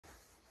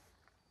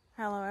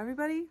Hello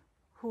everybody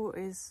who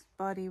is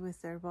body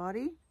with their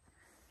body.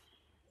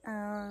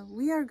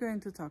 We are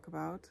going to talk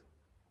about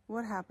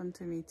what happened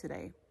to me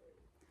today.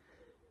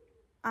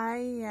 I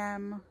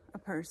am a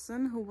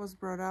person who was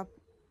brought up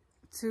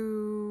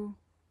to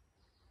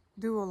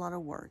do a lot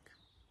of work.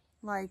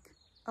 Like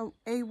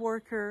a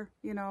worker,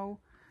 you know,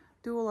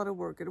 do a lot of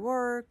work at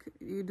work,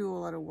 you do a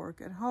lot of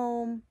work at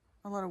home,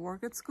 a lot of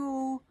work at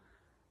school,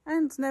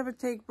 and never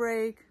take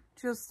break.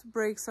 Just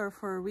breaks are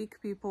for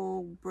weak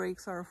people,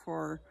 breaks are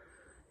for,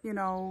 you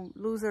know,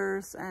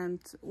 losers, and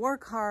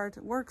work hard,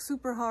 work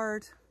super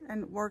hard,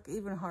 and work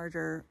even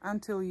harder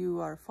until you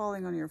are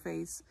falling on your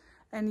face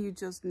and you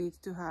just need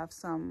to have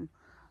some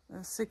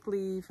sick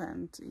leave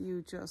and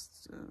you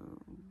just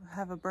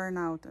have a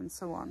burnout and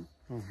so on.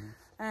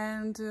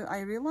 And I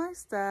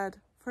realized that,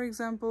 for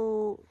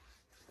example,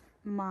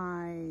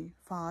 my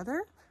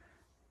father,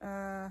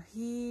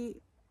 he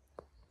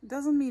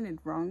doesn't mean it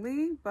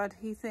wrongly, but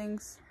he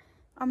thinks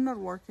I'm not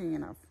working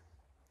enough,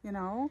 you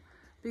know,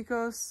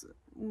 because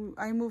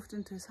I moved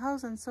into his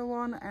house and so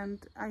on,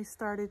 and I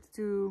started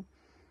to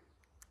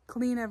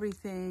clean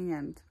everything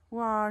and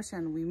wash,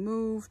 and we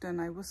moved, and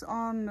I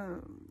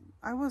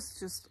was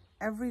just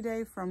every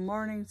day from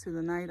morning to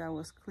the night I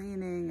was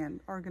cleaning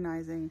and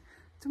organizing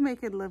to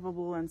make it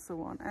livable and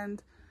so on.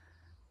 And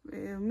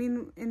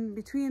in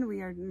between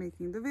we are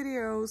making the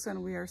videos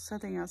and we are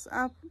setting us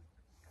up,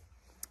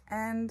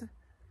 and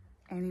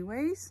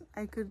anyways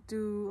I could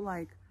do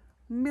like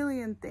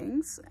million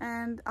things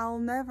and I'll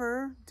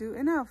never do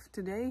enough.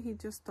 Today he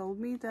just told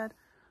me that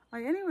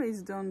I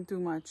anyways don't do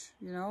much,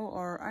 you know,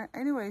 or I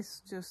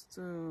anyways just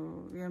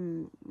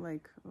am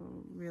like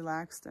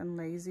relaxed and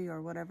lazy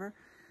or whatever.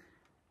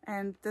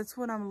 And that's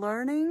what I'm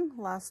learning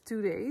last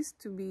 2 days,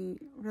 to be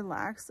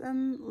relaxed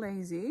and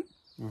lazy.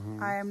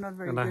 I am not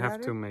very good at it. And I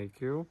have to make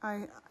you.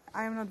 I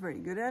am not very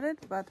good at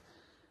it, but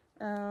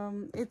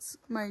it's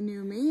my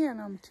new me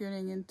and I'm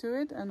tuning into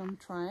it and I'm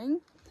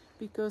trying,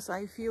 because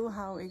I feel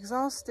how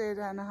exhausted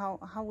and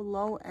how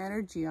low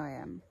energy I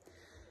am.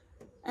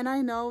 And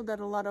I know that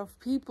a lot of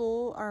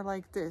people are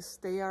like this.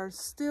 They are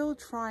still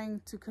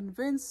trying to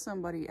convince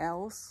somebody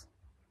else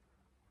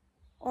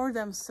or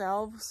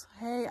themselves,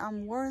 hey,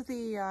 I'm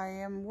worthy, I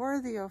am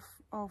worthy of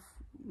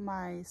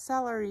my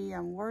salary,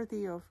 I'm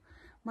worthy of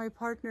my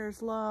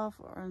partner's love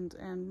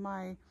and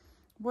my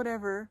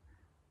whatever,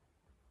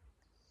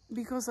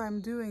 because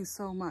I'm doing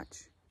so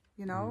much,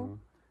 you know?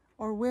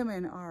 Or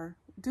women are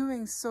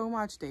doing so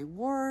much. They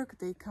work,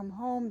 they come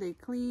home, they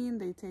clean,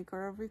 they take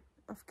care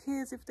of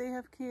kids if they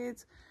have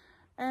kids,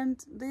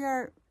 and they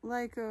are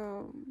like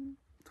a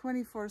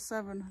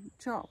 24/7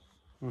 job.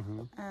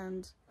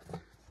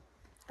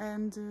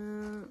 And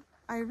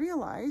I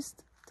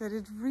realized that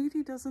it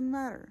really doesn't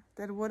matter,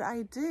 that what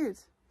I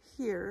did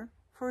here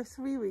for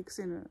 3 weeks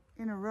in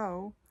a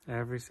row,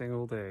 every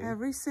single day,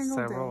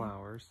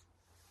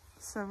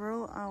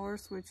 several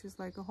hours, which is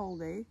like a whole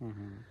day.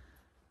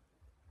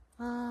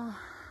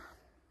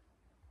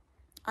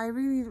 I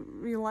really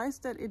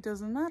realized that it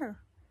doesn't matter.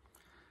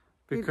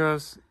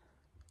 Because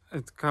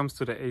it comes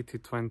to the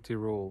 80-20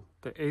 rule.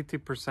 The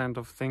 80%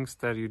 of things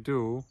that you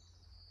do,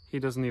 he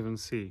doesn't even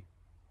see.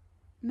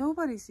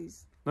 Nobody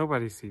sees.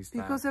 Nobody sees that.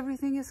 Because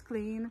everything is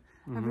clean,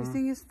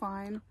 everything is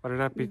fine. Whether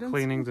that be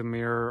cleaning the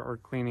mirror or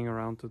cleaning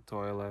around the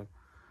toilet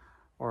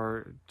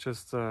or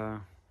just, I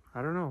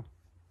don't know.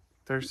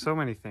 There's so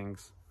many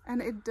things.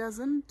 And it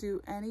doesn't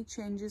do any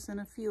changes in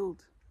a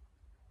field.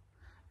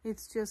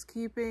 It's just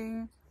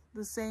keeping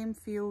the same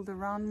field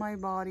around my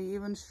body,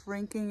 even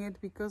shrinking it,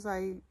 because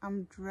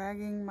I'm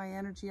dragging my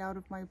energy out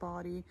of my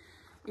body,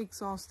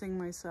 exhausting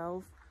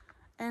myself,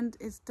 and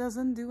it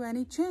doesn't do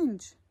any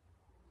change.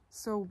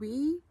 So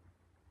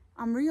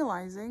I'm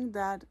realizing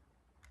that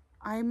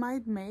I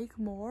might make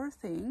more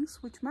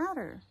things which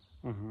matter,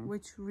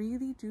 which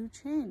really do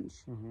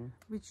change,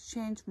 which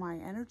change my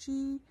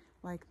energy,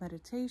 like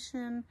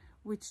meditation,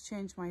 which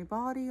change my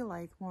body,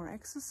 like more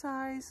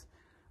exercise,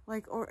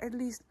 like, or at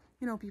least,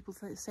 you know, people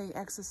say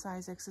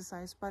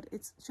exercise, but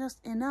it's just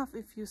enough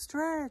if you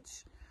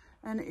stretch,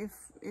 and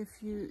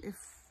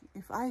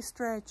if I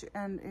stretch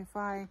and if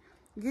I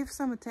give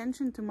some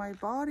attention to my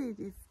body,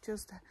 if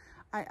just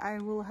I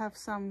will have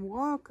some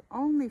walk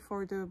only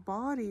for the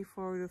body,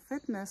 for the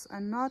fitness,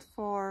 and not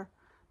for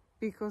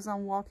because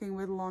I'm walking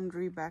with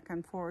laundry back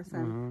and forth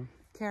and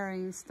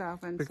carrying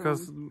stuff and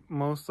because so on.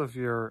 Most of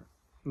your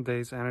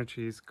day's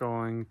energy is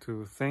going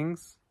to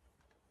things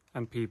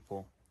and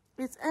people.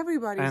 It's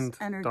everybody's and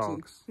energy.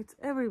 Dogs. It's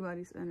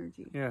everybody's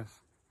energy.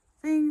 Yes.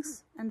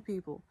 Things and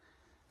people.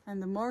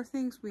 And the more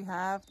things we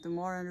have, the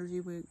more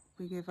energy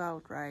we give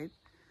out, right?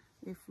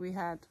 If we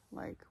had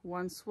like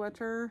one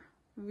sweater,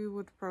 we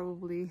would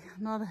probably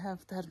not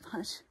have that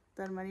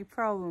many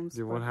problems.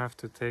 You would have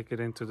to take it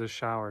into the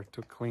shower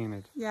to clean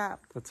it. Yeah.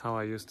 That's how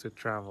I used to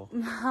travel.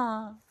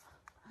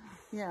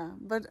 Yeah,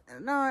 but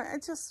no, I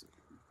just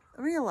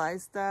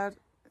realized that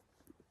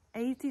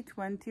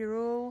 80-20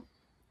 rule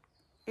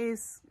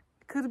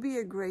could be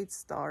a great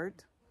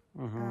start.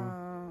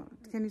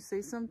 Can you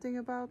say something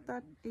about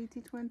that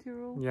 80-20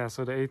 rule? Yeah,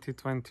 so the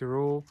 80-20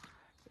 rule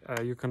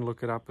you can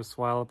look it up as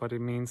well, but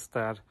it means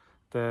that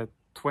the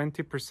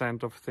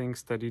 20% of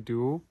things that you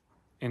do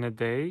in a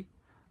day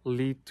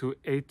lead to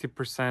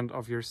 80%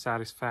 of your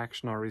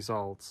satisfaction or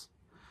results.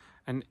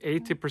 And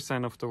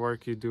 80% of the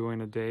work you do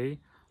in a day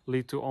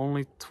lead to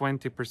only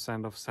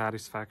 20% of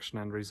satisfaction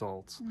and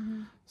results.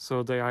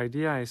 So the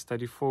idea is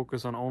that you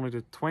focus on only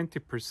the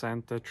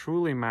 20% that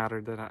truly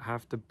matter, that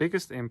have the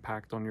biggest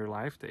impact on your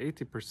life, the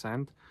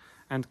 80%,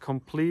 and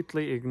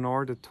completely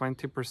ignore the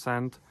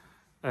 20%,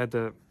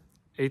 the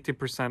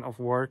 80% of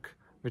work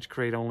which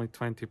create only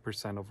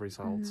 20% of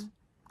results.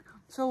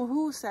 So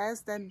who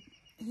says that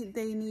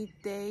they need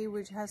day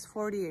which has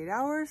 48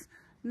 hours?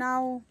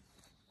 Now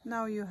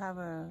you have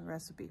a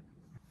recipe.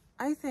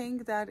 I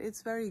think that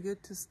it's very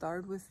good to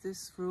start with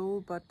this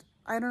rule, but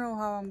I don't know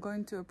how I'm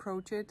going to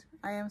approach it.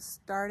 I am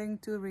starting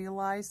to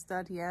realize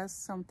that yes,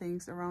 some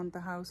things around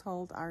the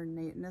household are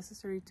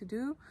necessary to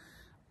do,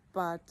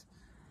 but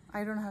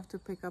I don't have to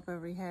pick up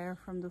every hair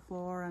from the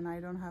floor, and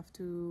I don't have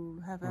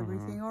to have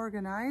everything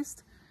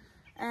organized.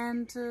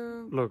 And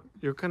look,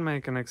 you can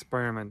make an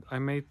experiment. I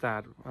made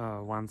that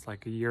once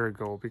like a year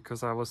ago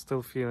because I was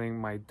still feeling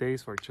my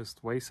days were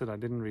just wasted. I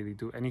didn't really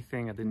do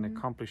anything. I didn't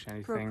accomplish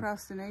anything.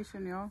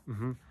 Procrastination, yeah.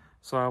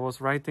 So I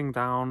was writing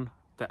down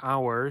the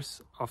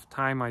hours of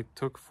time I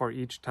took for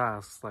each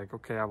task. Like,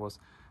 okay, I was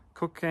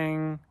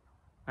cooking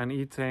and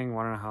eating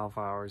 1.5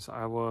 hours.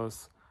 I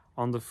was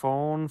on the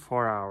phone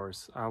 4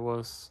 hours. I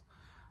was...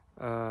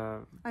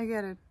 I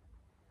get it.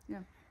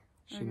 Yeah.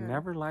 She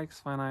never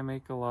likes when I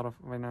make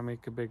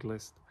a big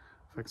list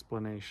of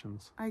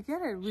explanations. I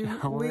get it. She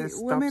always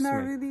Women stops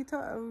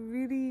are me.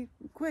 really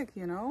quick,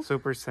 you know.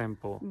 Super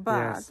simple. But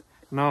yes.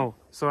 No.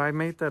 So I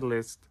made that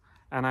list,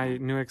 and I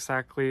knew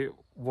exactly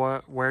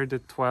where the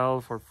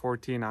 12 or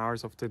 14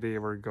 hours of the day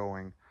were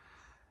going,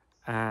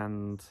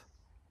 and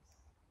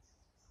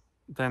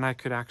then I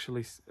could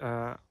actually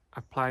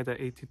apply the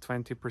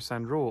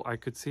 80-20% rule. I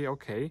could see,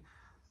 okay,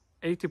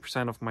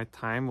 80% of my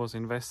time was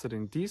invested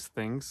in these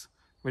things,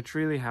 which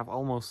really have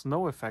almost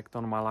no effect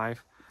on my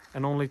life,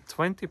 and only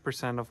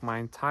 20% of my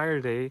entire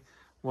day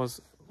was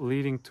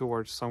leading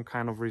towards some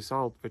kind of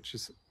result which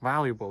is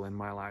valuable in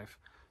my life.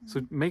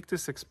 So make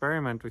this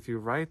experiment with you.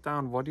 Write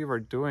down what you are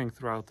doing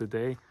throughout the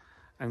day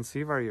and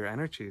see where your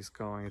energy is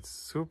going. It's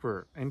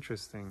super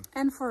interesting.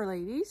 And for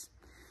ladies,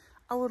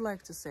 I would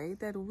like to say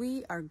that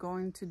we are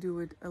going to do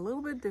it a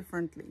little bit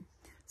differently.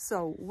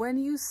 So when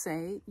you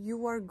say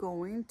you are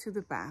going to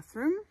the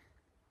bathroom,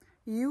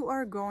 you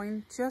are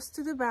going just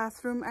to the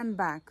bathroom and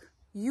back.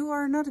 You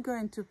are not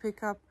going to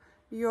pick up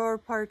your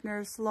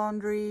partner's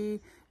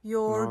laundry,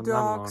 your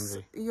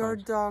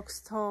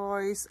dog's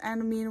toys,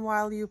 and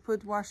meanwhile you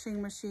put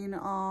washing machine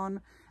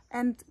on,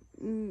 and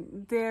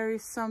there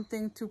is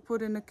something to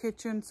put in the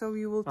kitchen, so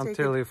you will take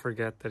until you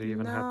forget that you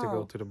even have to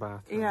go to the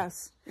bathroom.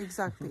 Yes,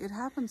 exactly. It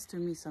happens to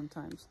me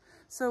sometimes.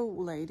 So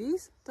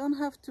ladies, don't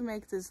have to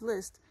make this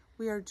list.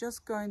 We are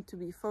just going to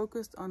be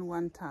focused on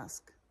one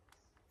task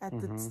at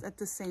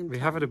the same time. We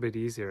have it a bit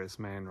easier as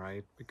men,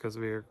 right? Because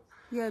we're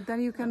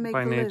then you can make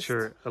by the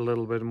nature list. a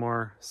little bit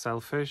more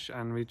selfish,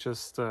 and we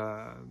just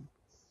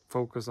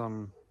focus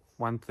on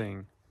one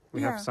thing.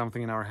 We have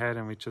something in our head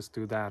and we just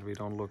do that. We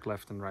don't look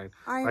left and right.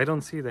 I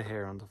don't see the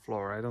hair on the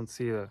floor. I don't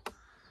see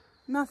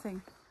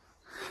nothing.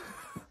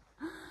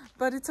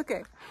 But it's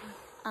okay.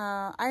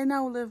 I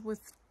now live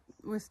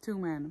with two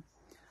men.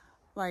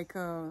 Like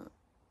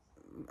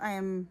I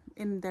am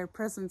in their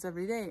presence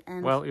every day.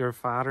 And well, your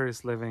father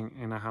is living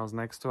in a house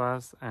next to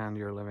us, and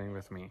you're living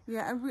with me.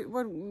 Yeah,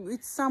 and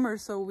it's summer,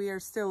 so we are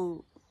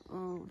still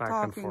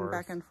talking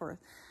back and forth.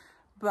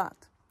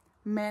 But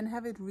men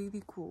have it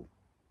really cool.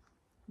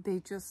 They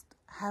just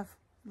have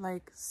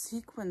like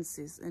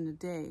sequences in a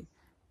day.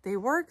 They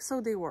work, so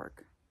they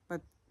work.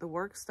 But the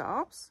work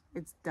stops,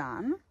 it's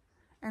done,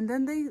 and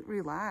then they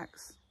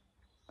relax.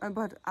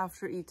 But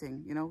after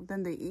eating, you know,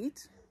 then they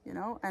eat, you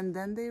know, and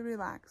then they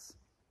relax.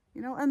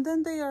 You know, and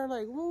then they are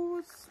like,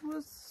 well,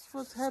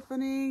 what's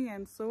happening,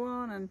 and so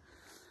on,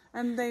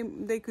 and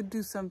they could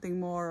do something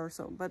more or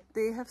so, but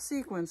they have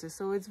sequences,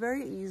 so it's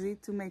very easy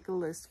to make a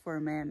list for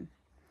men.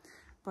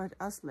 But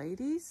us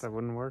ladies, that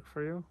wouldn't work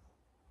for you.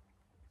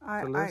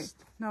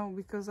 No,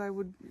 because I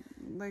would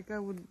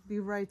be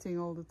writing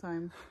all the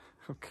time.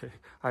 Okay,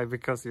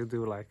 because you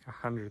do like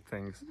 100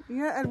 things.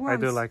 Yeah, at once.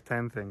 I do like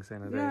 10 things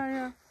in a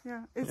day.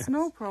 Yeah. It's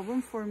no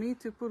problem for me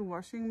to put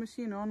washing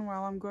machine on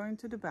while I'm going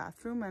to the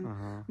bathroom, and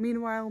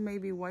meanwhile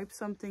maybe wipe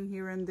something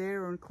here and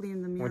there or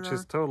clean the mirror. Which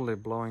is totally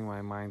blowing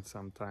my mind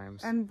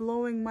sometimes. And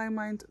blowing my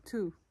mind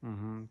too.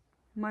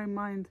 My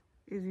mind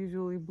is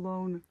usually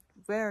blown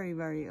very,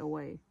 very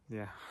away.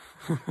 Yeah.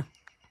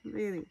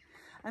 Really.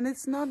 And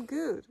it's not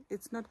good.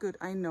 It's not good.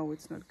 I know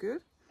it's not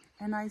good.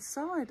 And I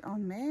saw it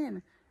on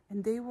men.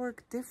 And they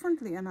work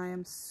differently, and I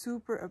am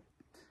super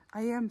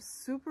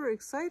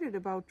excited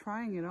about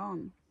trying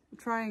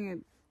it,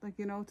 like,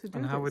 you know, to do.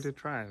 And how would you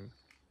try it?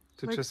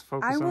 To like, just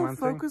focus on one thing? I will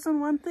focus on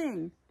one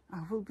thing.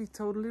 I will be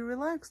totally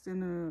relaxed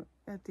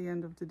at the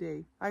end of the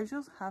day. I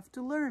just have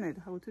to learn it,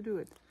 how to do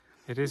it.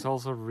 It is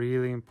also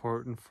really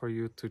important for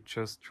you to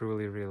just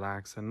truly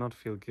relax and not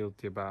feel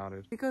guilty about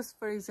it. Because,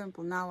 for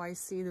example, now I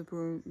see the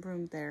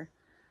broom there,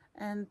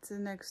 and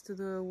next to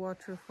the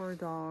water for a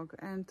dog,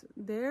 and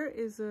there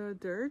is a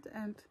dirt,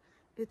 and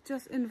it's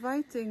just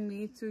inviting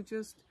me to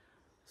just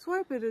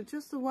swipe it. It's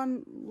just the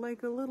one,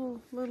 like a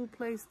little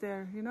place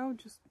there, you know,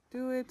 just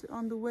do it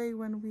on the way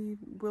when we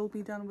will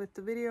be done with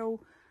the video.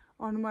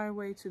 On my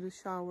way to the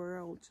shower,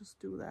 I'll just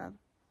do that.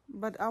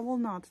 But I will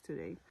not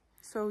today.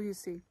 So you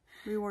see,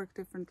 we work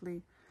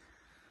differently.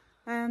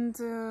 And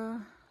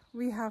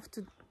we have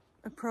to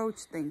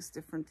approach things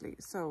differently.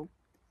 So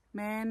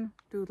men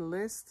do the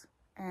list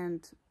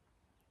and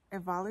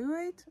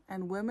evaluate,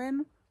 and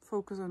women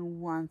focus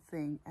on one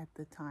thing at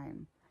the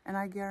time. And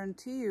I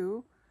guarantee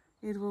you,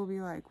 it will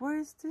be like, where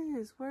is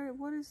this?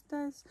 What is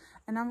this?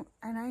 And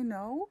I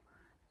know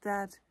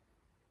that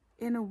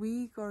in a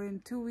week or in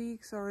 2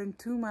 weeks or in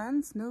 2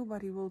 months,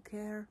 nobody will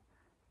care.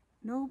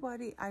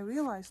 I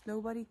realize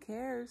nobody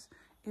cares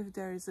if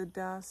there is a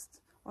dust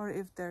or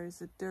if there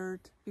is a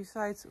dirt,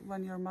 besides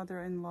when your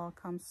mother-in-law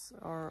comes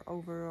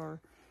over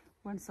or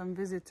when some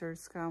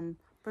visitors come.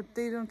 But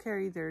they don't care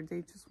either.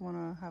 They just want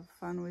to have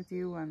fun with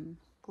you and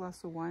a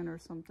glass of wine or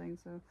something.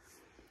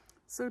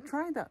 So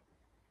try that.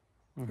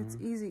 It's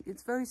easy.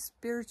 It's very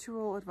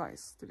spiritual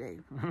advice today,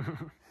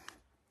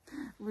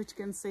 which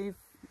can save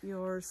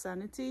your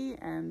sanity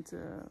and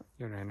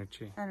your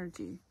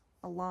energy.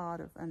 A lot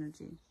of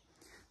energy.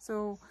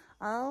 So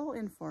I'll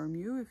inform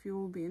you if you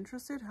will be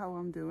interested how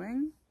I'm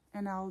doing,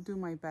 and I'll do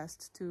my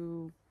best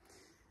to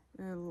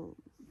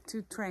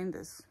train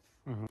this.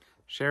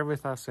 Share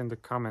with us in the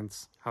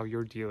comments how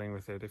you're dealing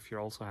with it, if you're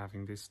also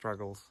having these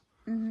struggles.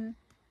 And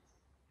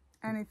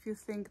if you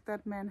think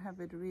that men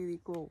have it really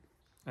cool.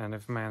 And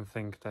if men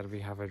think that we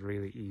have it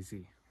really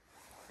easy.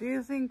 Do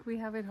you think we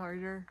have it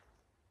harder?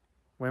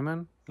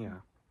 Women?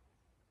 Yeah.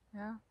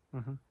 Yeah?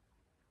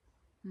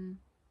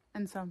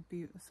 And some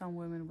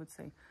women would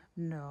say,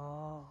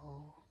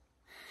 no.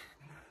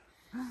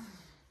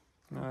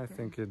 No, I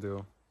think you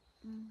do.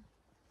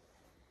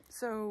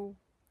 So,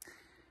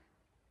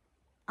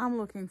 I'm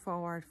looking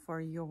forward for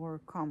your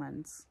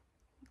comments.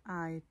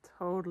 I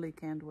totally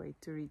can't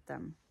wait to read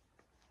them.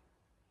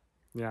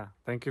 Yeah,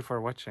 thank you for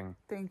watching.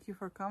 Thank you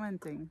for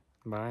commenting.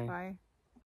 Bye. Bye.